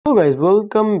Hello guys,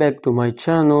 welcome back to my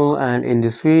channel, and in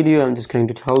this video I'm just going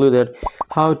to tell you that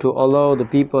how to allow the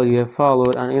people you have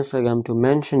followed on Instagram to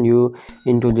mention you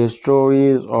into their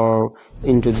stories or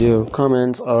into their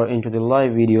comments or into the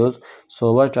live videos.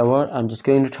 So whatever, I'm just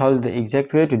going to tell you the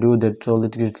exact way to do that. So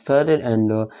let's get started.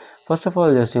 And first of all,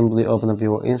 just simply open up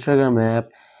your Instagram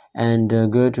app and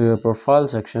go to your profile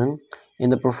section. In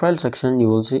the profile section, you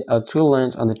will see three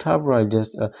lines on the top right.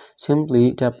 Just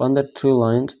simply tap on that three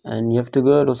lines and you have to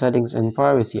go to settings and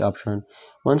privacy option.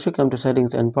 Once you come to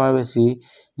settings and privacy,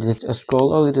 just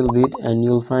scroll a little bit and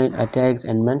you'll find a tags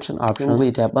and mention option.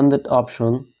 Simply tap on that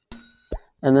option,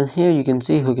 and then here you can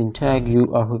see who can tag you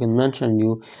or who can mention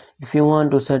you. If you want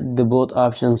to set the both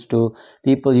options to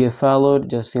people you followed,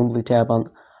 just simply tap on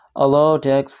allow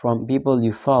tags from people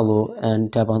you follow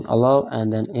and tap on allow,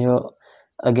 and then here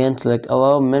again select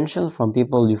allow mentions from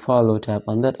people you follow, tap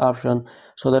on that option.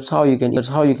 So that's how you can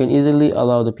easily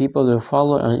allow the people you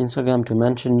follow on Instagram to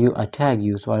mention you or tag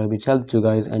you. So I hope it helped you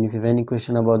guys, and if you have any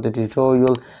question about the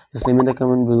tutorial, just leave me in the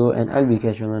comment below and I'll be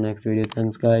catching you on the next video.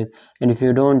 Thanks guys, and if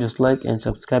you don't, just like and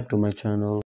subscribe to my channel.